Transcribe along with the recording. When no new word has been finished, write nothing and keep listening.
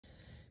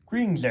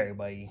Greetings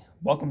everybody,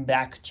 welcome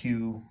back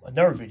to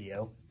another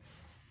video,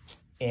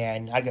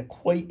 and I got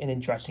quite an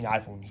interesting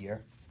iPhone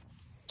here.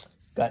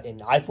 Got an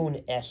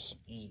iPhone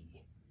SE,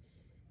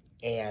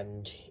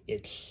 and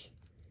it's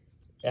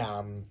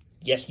the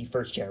SE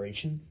first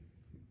generation,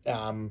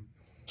 and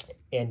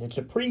it's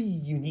a pretty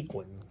unique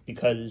one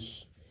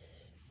because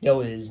it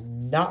is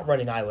not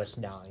running iOS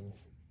 9,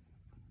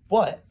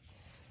 but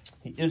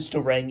it is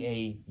still running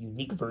a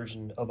unique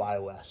version of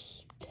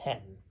iOS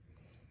 10.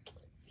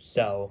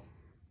 So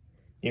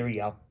there we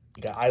go.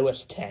 You got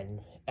iOS 10.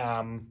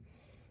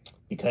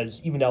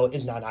 Because even though it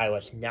is not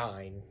iOS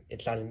 9,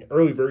 it's not an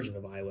early version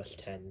of iOS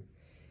 10.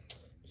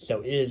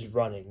 So it is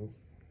running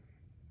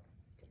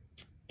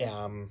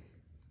iOS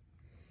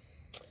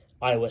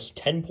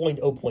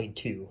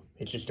 10.0.2.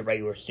 It's just a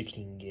regular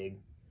 16 gig,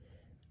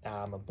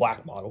 a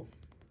black model.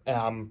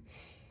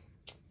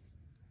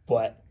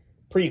 But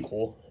pretty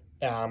cool.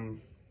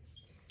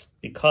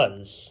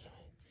 Because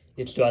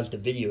it still has the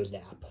videos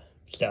app.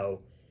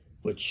 So,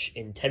 which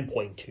in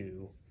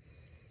 10.2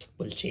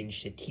 was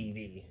changed to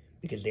TV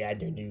because they had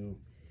their new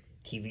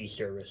TV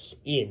service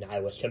in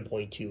iOS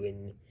 10.2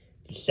 in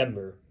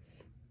December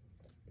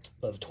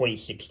of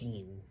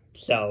 2016.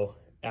 So,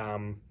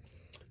 and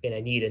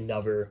I need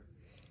another,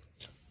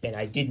 and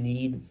I did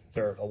need,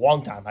 for a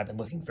long time, I've been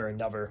looking for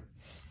another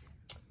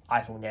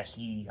iPhone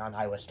SE on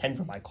iOS 10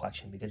 for my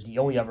collection because the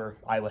only other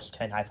iOS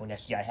 10 iPhone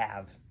SE I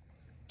have,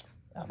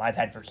 I've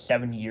had for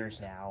 7 years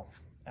now.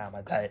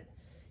 I've got it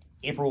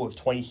April of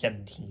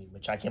 2017,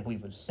 which I can't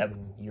believe was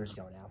 7 years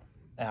ago now.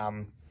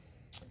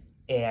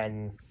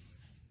 And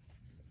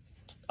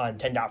on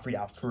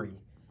 10.3.3.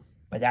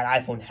 But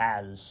that iPhone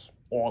has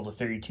all the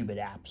 32-bit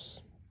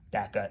apps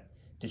that got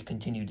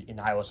discontinued in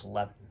iOS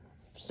 11.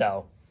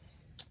 So,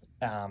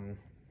 when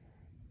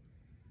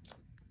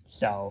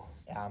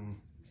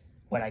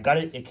I got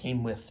it, it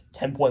came with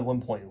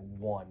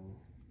 10.1.1.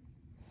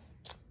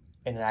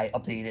 And then I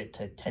updated it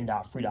to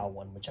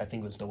 10.3.1, which I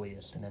think was the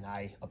latest. And then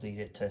I updated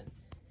it to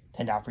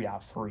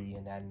 10.3.3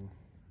 and then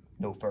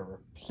no further.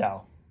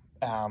 So,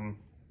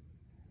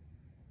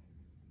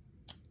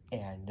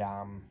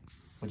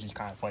 which is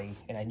kind of funny.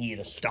 And I needed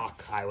a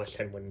stock iOS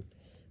 10 one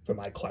for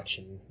my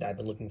collection that I've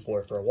been looking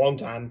for a long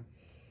time.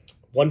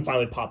 One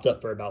finally popped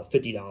up for about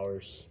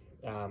 $50,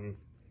 and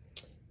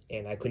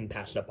I couldn't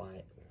pass up on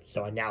it.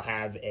 So I now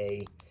have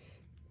a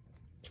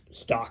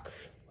stock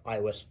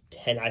iOS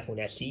 10 iPhone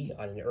SE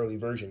on an early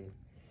version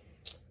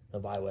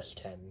of iOS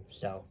 10.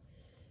 So,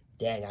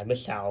 dang, I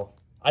miss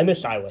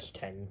iOS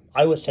 10.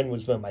 iOS 10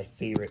 was one of my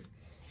favorite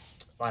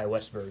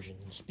iOS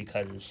versions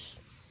because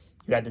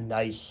you had the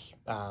nice,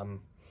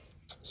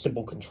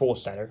 simple control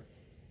center,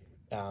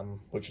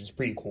 which is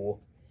pretty cool.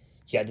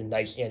 You had the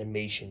nice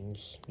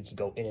animations. You could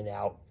go in and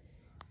out,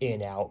 in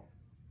and out.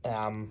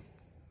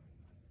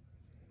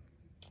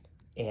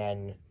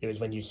 And it was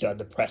when you still had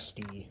to press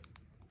the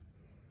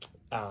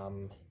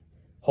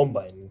home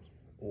button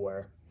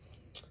or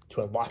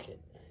to unlock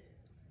it,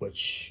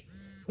 which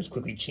was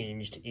quickly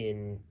changed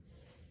in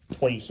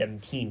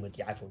 2017 with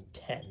the iPhone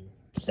 10.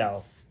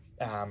 So,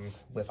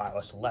 with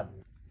iOS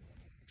 11.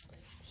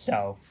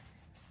 So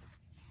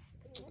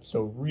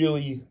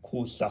really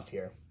cool stuff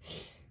here.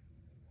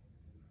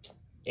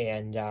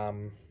 And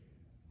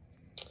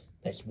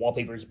nice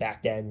wallpapers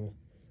back then.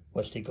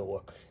 Let's take a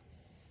look.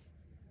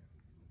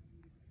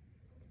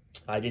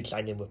 I did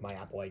sign in with my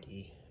Apple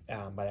ID,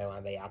 but I don't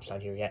have any apps on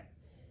here yet.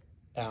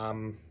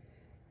 So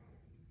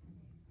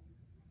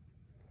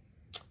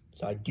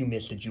I do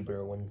miss the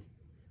Jupiter one,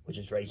 which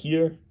is right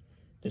here.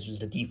 This was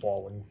the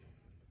default one.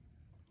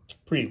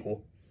 Pretty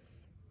cool.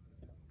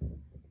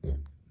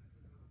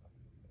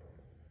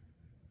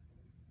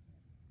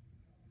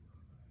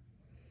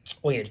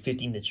 Only had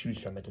 15 to choose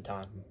from at the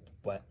time,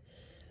 but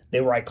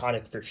they were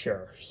iconic for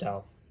sure.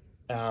 So,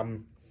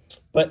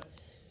 but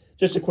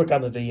just a quick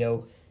on the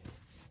video.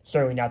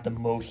 Certainly not the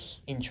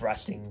most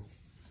interesting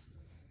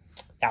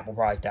Apple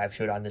product that I've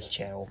showed on this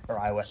channel or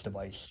iOS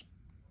device,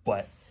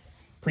 but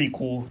pretty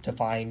cool to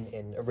find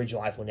an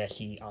original iPhone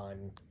SE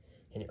on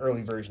an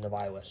early version of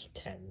iOS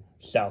 10.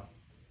 So,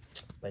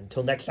 but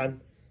until next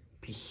time,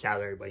 peace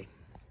out, everybody.